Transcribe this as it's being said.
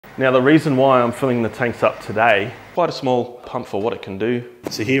Now the reason why I'm filling the tanks up today, quite a small pump for what it can do.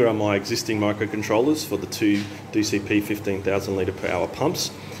 So here are my existing microcontrollers for the two DCP-8000 litre per hour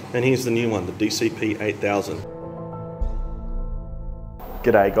pumps. And here's the new one, the DCP-8000.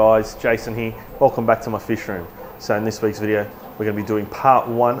 G'day guys, Jason here. Welcome back to my fish room. So in this week's video, we're going to be doing part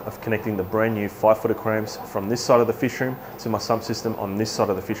one of connecting the brand new 5-foot aquariums from this side of the fish room to my sump system on this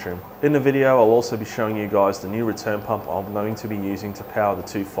side of the fish room. In the video, I'll also be showing you guys the new return pump I'm going to be using to power the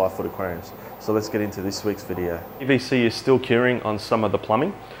two 5-foot aquariums. So let's get into this week's video. PVC is still curing on some of the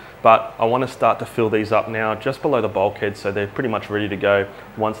plumbing, but I want to start to fill these up now just below the bulkhead, so they're pretty much ready to go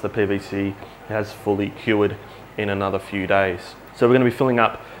once the PVC has fully cured in another few days. So we're going to be filling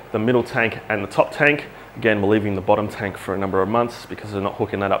up the middle tank and the top tank. Again, we're leaving the bottom tank for a number of months because they're not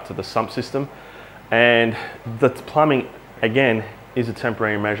hooking that up to the sump system. And the plumbing, again, is a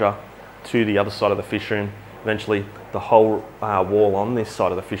temporary measure to the other side of the fish room. Eventually, the whole wall on this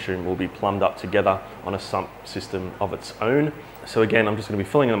side of the fish room will be plumbed up together on a sump system of its own. So again, I'm just going to be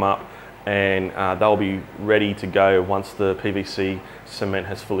filling them up, and they'll be ready to go once the PVC cement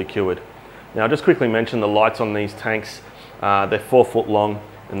has fully cured. Now, I'll just quickly mention the lights on these tanks. They're 4 foot long,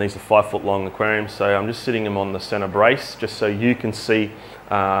 and these are 5 foot long aquariums. So I'm just sitting them on the center brace just so you can see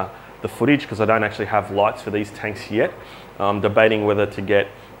the footage, because I don't actually have lights for these tanks yet. I'm debating whether to get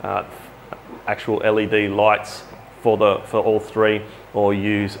actual LED lights for all three, or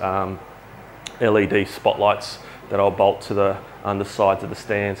use LED spotlights that I'll bolt to the undersides of the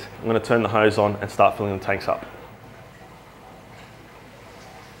stands. I'm going to turn the hose on and start filling the tanks up.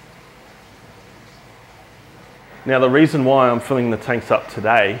 Now the reason why I'm filling the tanks up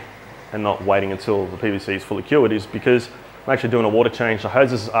today and not waiting until the PVC is fully cured is because I'm actually doing a water change. The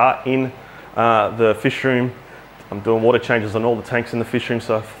hoses are in the fish room. I'm doing water changes on all the tanks in the fish room,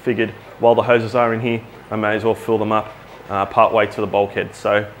 so I figured while the hoses are in here, I may as well fill them up part way to the bulkhead.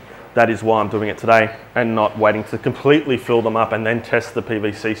 So that is why I'm doing it today and not waiting to completely fill them up and then test the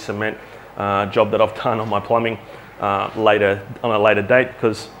PVC cement job that I've done on my plumbing on a later date,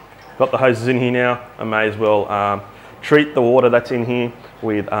 because got the hoses in here now. I may as well treat the water that's in here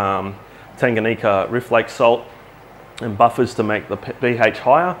with Tanganyikan Reef Lake salt and buffers to make the pH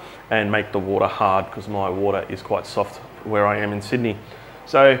higher and make the water hard, because my water is quite soft where I am in Sydney.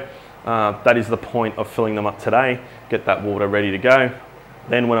 So that is the point of filling them up today, get that water ready to go.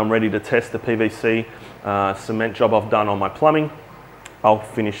 Then when I'm ready to test the PVC cement job I've done on my plumbing, I'll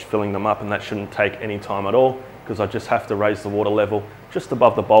finish filling them up, and that shouldn't take any time at all, because I just have to raise the water level just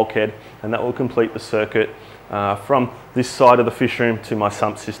above the bulkhead, and that will complete the circuit from this side of the fish room to my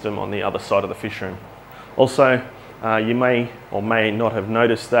sump system on the other side of the fish room. Also, you may or may not have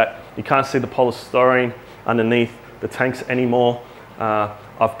noticed that you can't see the polystyrene underneath the tanks anymore.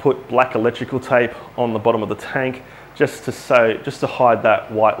 I've put black electrical tape on the bottom of the tank just to hide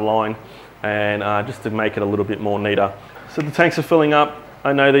that white line, and just to make it a little bit more neater. So the tanks are filling up.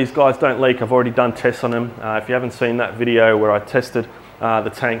 I know these guys don't leak. I've already done tests on them. If you haven't seen that video where I tested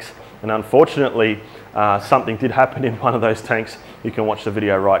the tanks, and unfortunately something did happen in one of those tanks, you can watch the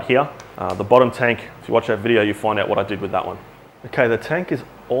video right here. The bottom tank, if you watch that video, you'll find out what I did with that one. Okay, the tank is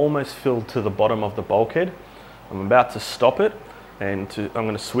almost filled to the bottom of the bulkhead. I'm about to stop it, and I'm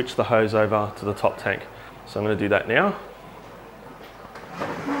going to switch the hose over to the top tank. So I'm going to do that now.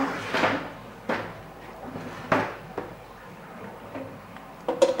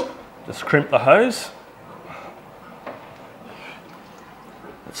 Just crimp the hose.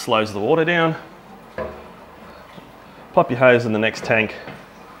 It slows the water down. Pop your hose in the next tank,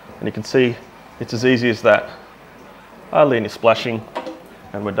 and you can see it's as easy as that. Hardly any splashing,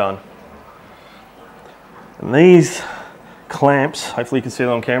 and we're done. And these clamps, hopefully you can see it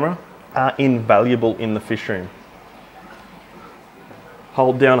on camera, are invaluable in the fish room.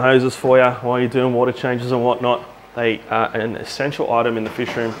 Hold down hoses for you while you're doing water changes and whatnot. They are an essential item in the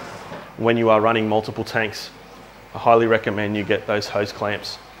fish room when you are running multiple tanks. I highly recommend you get those hose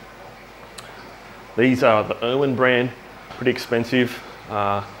clamps. These are the Irwin brand, pretty expensive,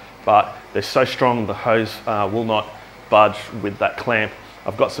 but they're so strong the hose will not budge with that clamp.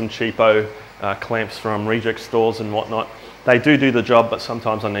 I've got some cheapo clamps from reject stores and whatnot. They do the job, but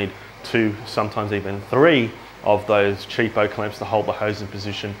sometimes I need 2, sometimes even 3 of those cheapo clamps to hold the hose in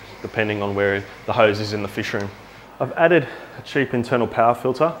position, depending on where the hose is in the fish room. I've added a cheap internal power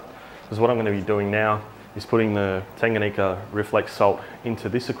filter, because what I'm going to be doing now is putting the Tanganyikan Reef Lake salt into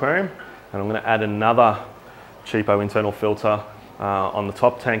this aquarium, and I'm going to add another cheapo internal filter on the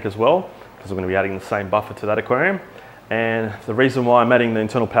top tank as well, because we're going to be adding the same buffer to that aquarium. And the reason why I'm adding the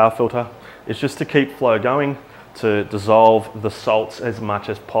internal power filter is just to keep flow going, to dissolve the salts as much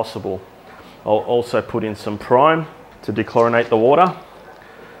as possible. I'll also put in some prime to dechlorinate the water.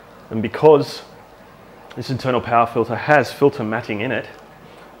 And because this internal power filter has filter matting in it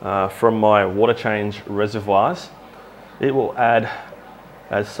from my water change reservoirs, it will add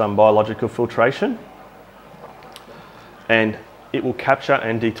as some biological filtration, and it will capture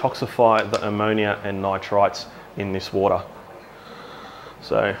and detoxify the ammonia and nitrites in this water.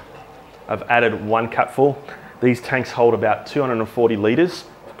 So I've added 1 capful. These tanks hold about 240 litres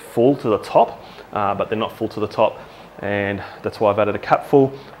full to the top, but they're not full to the top, and that's why I've added a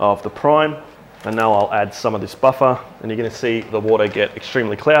capful of the prime. And now I'll add some of this buffer, and you're going to see the water get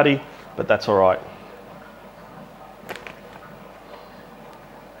extremely cloudy, but that's all right.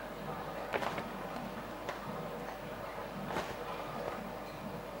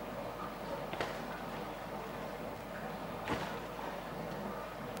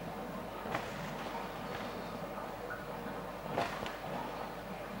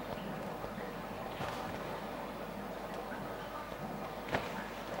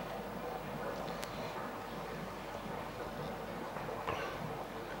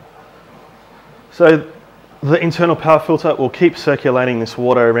 So the internal power filter will keep circulating this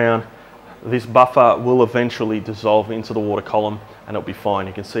water around. This buffer will eventually dissolve into the water column and it'll be fine.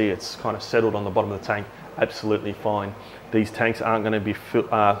 You can see it's kind of settled on the bottom of the tank, absolutely fine. These tanks aren't going to be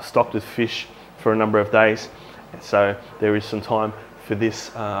stocked with fish for a number of days, so there is some time for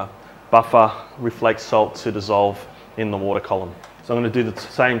this buffer reflect salt to dissolve in the water column. So I'm going to do the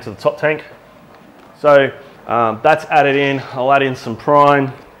same to the top tank. So that's added in. I'll add in some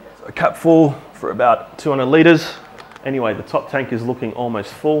prime, a capful for about 200 litres. Anyway, the top tank is looking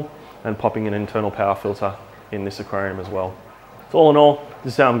almost full and popping an internal power filter in this aquarium as well. So all in all,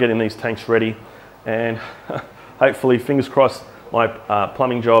 this is how I'm getting these tanks ready, and hopefully, fingers crossed, my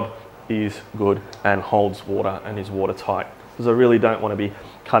plumbing job is good and holds water and is watertight, because I really don't want to be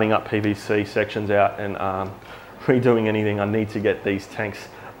cutting up PVC sections out and redoing anything. I need to get these tanks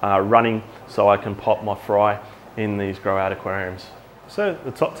running so I can pop my fry in these grow out aquariums. So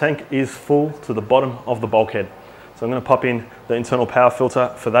the top tank is full to the bottom of the bulkhead. So I'm going to pop in the internal power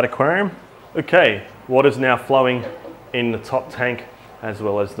filter for that aquarium. Okay, water's now flowing in the top tank as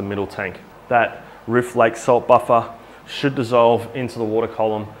well as the middle tank. That Rift Lake salt buffer should dissolve into the water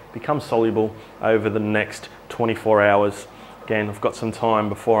column, become soluble over the next 24 hours. Again, I've got some time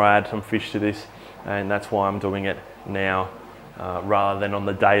before I add some fish to this, and that's why I'm doing it now rather than on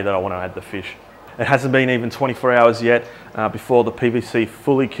the day that I want to add the fish. It hasn't been even 24 hours yet before the PVC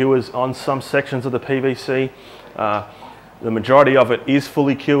fully cures on some sections of the PVC. The majority of it is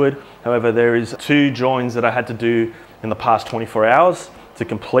fully cured. However, there is 2 joins that I had to do in the past 24 hours to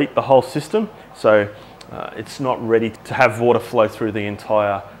complete the whole system. So it's not ready to have water flow through the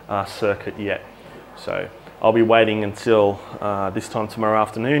entire circuit yet. So I'll be waiting until this time tomorrow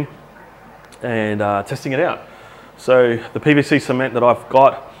afternoon and testing it out. So the PVC cement that I've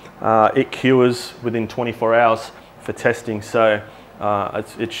got, it cures within 24 hours for testing, so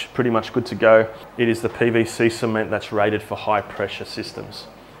it's pretty much good to go. It is the PVC cement that's rated for high pressure systems.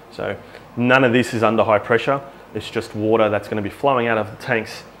 So none of this is under high pressure, it's just water that's going to be flowing out of the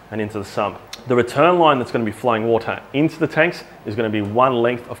tanks and into the sump. The return line that's going to be flowing water into the tanks is going to be 1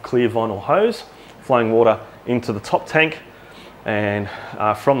 length of clear vinyl hose, flowing water into the top tank and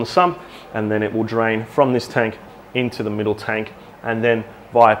from the sump, and then it will drain from this tank into the middle tank, and then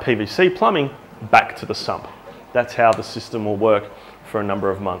via PVC plumbing back to the sump. That's how the system will work for a number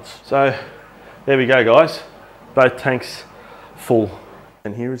of months. So there we go, guys, both tanks full.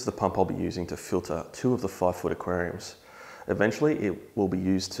 And here is the pump I'll be using to filter 2 of the 5-foot aquariums. Eventually it will be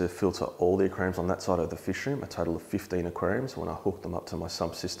used to filter all the aquariums on that side of the fish room, a total of 15 aquariums when I hook them up to my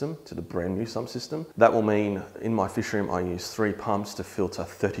sump system, to the brand new sump system. That will mean in my fish room I use 3 pumps to filter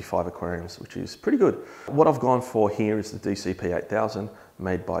 35 aquariums, which is pretty good. What I've gone for here is the DCP-8000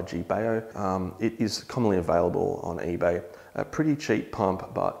 made by Jebao. It is commonly available on eBay. A pretty cheap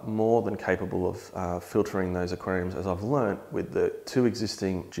pump, but more than capable of filtering those aquariums, as I've learnt with the 2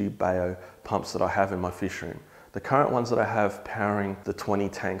 existing Jebao pumps that I have in my fish room. The current ones that I have powering the 20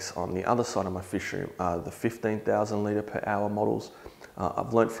 tanks on the other side of my fish room are the 15,000 litre per hour models.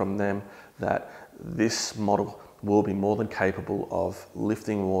 I've learnt from them that this model will be more than capable of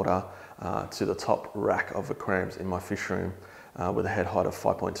lifting water to the top rack of aquariums in my fish room with a head height of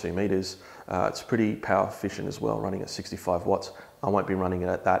 5.2 metres. It's pretty power efficient as well, running at 65 watts. I won't be running it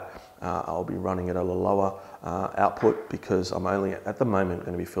at that. I'll be running it at a lower output because I'm only at the moment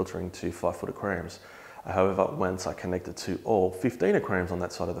going to be filtering 2 5-foot aquariums. However, once I connect it to all 15 aquariums on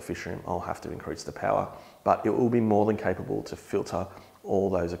that side of the fish room, I'll have to increase the power, but it will be more than capable to filter all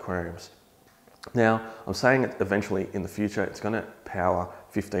those aquariums. Now, I'm saying that eventually in the future, it's going to power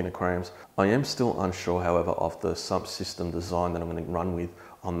 15 aquariums. I am still unsure, however, of the sump system design that I'm going to run with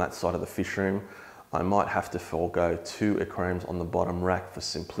on that side of the fish room. I might have to forego 2 aquariums on the bottom rack for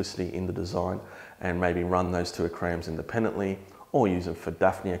simplicity in the design, and maybe run those 2 aquariums independently or use them for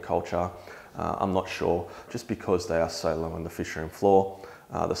Daphnia culture. I'm not sure, just because they are so low on the fish room floor.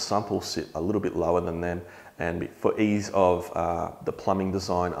 The sump will sit a little bit lower than them, and for ease of the plumbing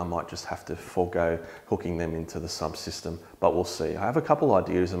design, I might just have to forego hooking them into the sump system, but we'll see. I have a couple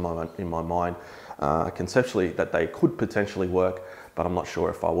ideas in my mind conceptually that they could potentially work, but I'm not sure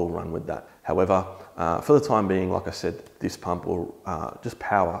if I will run with that. However, for the time being, like I said, this pump will just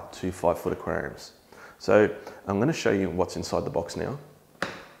power 2 5-foot aquariums. So I'm going to show you what's inside the box now.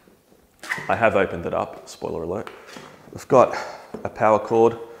 I have opened it up, spoiler alert. We've got a power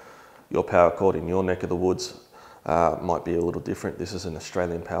cord. Your power cord in your neck of the woods might be a little different. This is an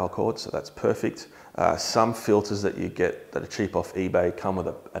Australian power cord, so that's perfect. Some filters that you get that are cheap off eBay come with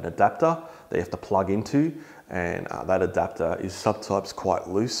an adapter that you have to plug into, and that adapter is sometimes quite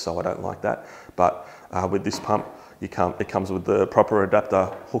loose, so I don't like that. But with this pump, it comes with the proper adapter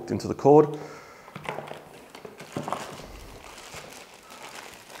hooked into the cord.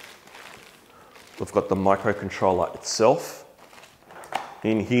 We've got the microcontroller itself.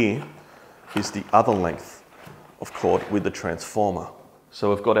 In here is the other length of cord with the transformer.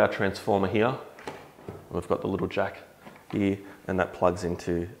 So we've got our transformer here. We've got the little jack here, and that plugs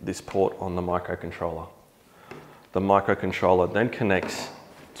into this port on the microcontroller. The microcontroller then connects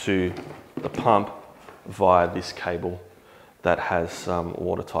to the pump via this cable that has some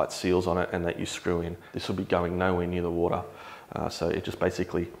watertight seals on it and that you screw in. This will be going nowhere near the water. So it just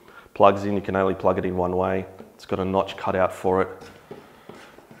basically plugs in. You can only plug it in one way. It's got a notch cut out for it.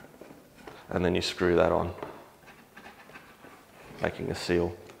 And then you screw that on, making a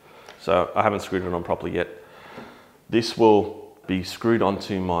seal. So I haven't screwed it on properly yet. This will be screwed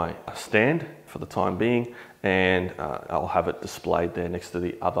onto my stand for the time being, and I'll have it displayed there next to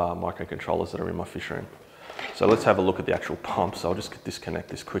the other microcontrollers that are in my fish room. So let's have a look at the actual pump. So I'll just disconnect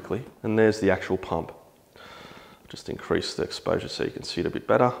this quickly. And there's the actual pump. Just increase the exposure so you can see it a bit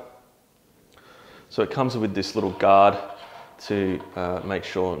better. So it comes with this little guard to make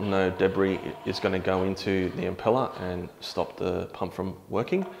sure no debris is going to go into the impeller and stop the pump from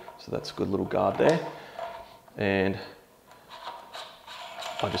working. So that's a good little guard there. And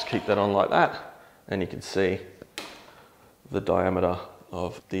I just keep that on like that, and you can see the diameter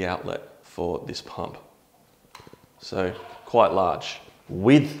of the outlet for this pump. So quite large.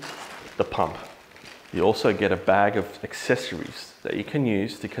 With the pump, you also get a bag of accessories that you can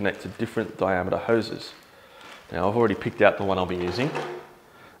use to connect to different diameter hoses. Now I've already picked out the one I'll be using,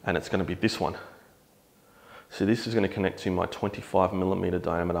 and it's going to be this one. So this is going to connect to my 25mm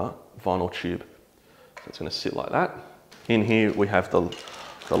diameter vinyl tube. So it's going to sit like that. In here we have the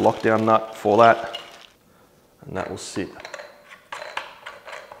lockdown nut for that, and that will sit.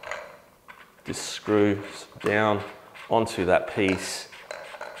 This screws down onto that piece,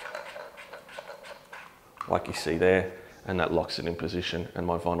 like you see there, and that locks it in position, and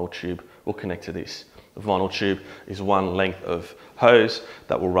my vinyl tube will connect to this. The vinyl tube is one length of hose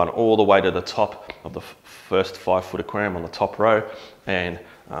that will run all the way to the top of the first 5-foot aquarium on the top row and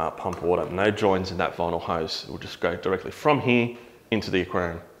pump water. No joins in that vinyl hose. It will just go directly from here into the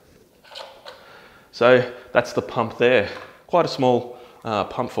aquarium. So that's the pump there. Quite a small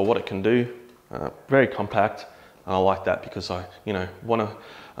pump for what it can do. Very compact. And I like that because I want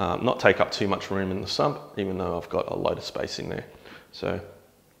to not take up too much room in the sump, even though I've got a load of space in there. So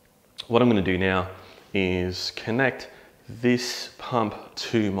what I'm going to do now is connect this pump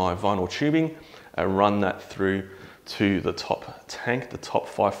to my vinyl tubing and run that through to the top tank, the top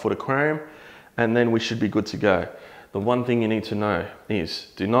 5-foot aquarium, and then we should be good to go. The one thing you need to know is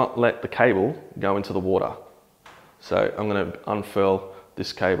do not let the cable go into the water. So I'm going to unfurl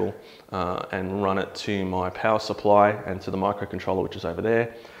this cable and run it to my power supply and to the microcontroller, which is over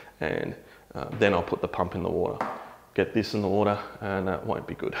there, and then I'll put the pump in the water. Get this in the water and that won't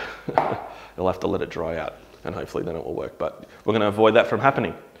be good. You'll have to let it dry out and hopefully then it will work, but we're going to avoid that from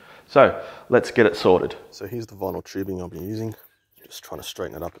happening. So let's get it sorted. So here's the vinyl tubing I'll be using. Just trying to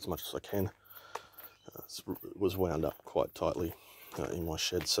straighten it up as much as I can. It was wound up quite tightly in my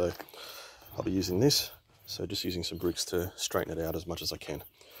shed, so I'll be using this. So just using some bricks to straighten it out as much as I can.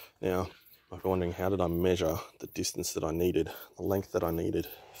 Now, I'm wondering, how did I measure the distance that I needed, the length that I needed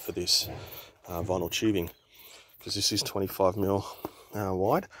for this vinyl tubing? Because this is 25mm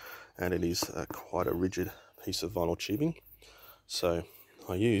wide, and it is quite a rigid piece of vinyl tubing. So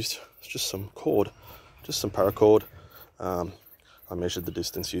I used just some cord, just some paracord. I measured the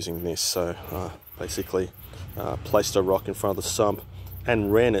distance using this. So basically placed a rock in front of the sump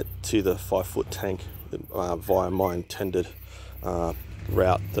and ran it to the 5-foot tank via my intended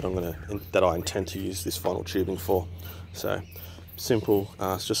route that I intend to use this vinyl tubing for. So simple,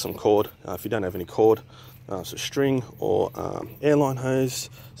 it's just some cord. If you don't have any cord, it's a string or airline hose,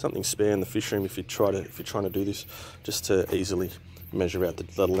 something spare in the fish room if you're trying to do this, just to easily measure out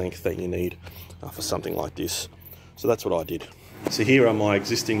the length that you need for something like this. So that's what I did. So here are my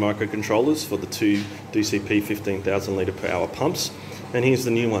existing microcontrollers for the two DCP 15,000 litre per hour pumps, and here's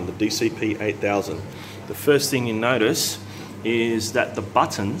the new one, the DCP-8000. The first thing you notice is that the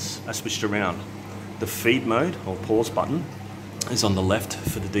buttons are switched around. The feed mode or pause button is on the left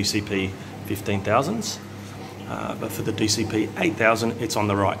for the DCP 15,000s, but for the DCP 8000 it's on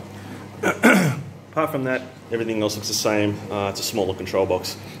the right. Apart from that, everything else looks the same. It's a smaller control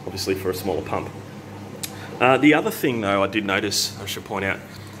box, obviously for a smaller pump. The other thing though I did notice, I should point out,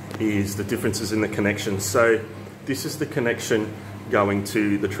 is the differences in the connections. So this is the connection going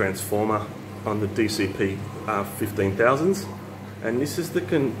to the transformer on the DCP 15,000s, and this is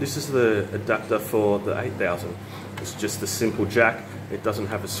the adapter for the 8000. It's just a simple jack. It doesn't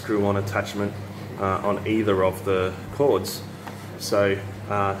have a screw-on attachment on either of the cords. So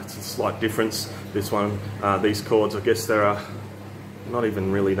it's a slight difference. This one, these cords, I guess they're not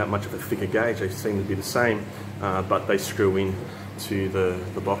even really that much of a thicker gauge. They seem to be the same, but they screw in to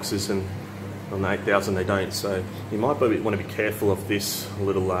the boxes, and on the 8000 they don't. So you might want to be careful of this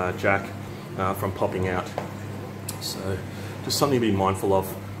little jack from popping out. So just something to be mindful of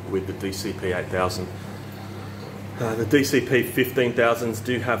with the DCP 8000. The DCP 15,000s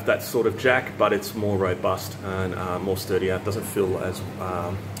do have that sort of jack, but it's more robust and more sturdier. It doesn't feel as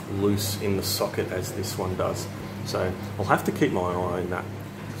loose in the socket as this one does. So I'll have to keep my eye on that,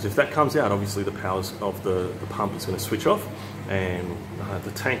 because if that comes out, obviously the powers of the pump is going to switch off, and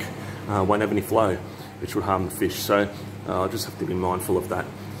the tank won't have any flow, which would harm the fish. So I'll just have to be mindful of that.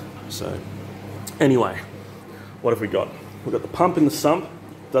 So anyway, what have we got? We've got the pump in the sump.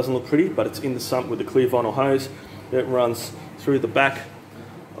 Doesn't look pretty, but it's in the sump with the clear vinyl hose. It runs through the back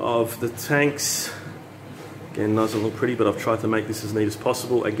of the tanks. Again, doesn't look pretty, but I've tried to make this as neat as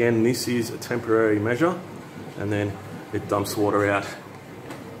possible. Again, this is a temporary measure, and then it dumps water out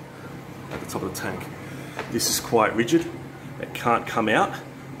at the top of the tank. This is quite rigid. It can't come out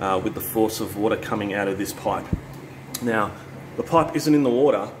with the force of water coming out of this pipe. Now, the pipe isn't in the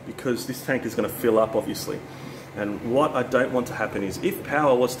water because this tank is going to fill up, obviously. And what I don't want to happen is, if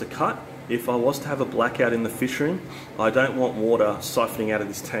power was to cut, if I was to have a blackout in the fish room, I don't want water siphoning out of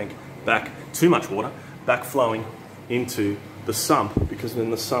this tank back, too much water, back flowing into the sump, because then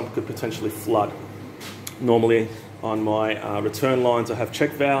the sump could potentially flood. Normally on my return lines I have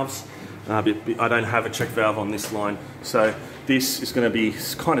check valves, but I don't have a check valve on this line. So this is going to be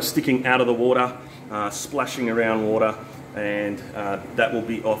kind of sticking out of the water, splashing around water, and that will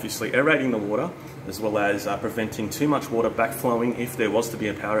be obviously aerating the water, as well as preventing too much water backflowing if there was to be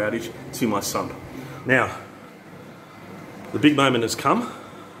a power outage to my sump. Now, the big moment has come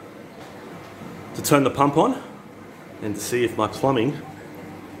to turn the pump on and to see if my plumbing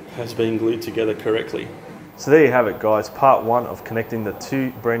has been glued together correctly. So there you have it, guys, part one of connecting the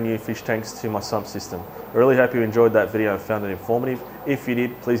two brand new fish tanks to my sump system. I really hope you enjoyed that video and found it informative. If you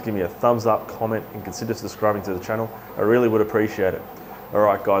did, please give me a thumbs up, comment, and consider subscribing to the channel. I really would appreciate it.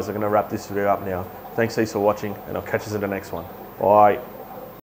 Alright guys, I'm going to wrap this video up now. Thanks heaps for watching, and I'll catch you in the next one. Bye.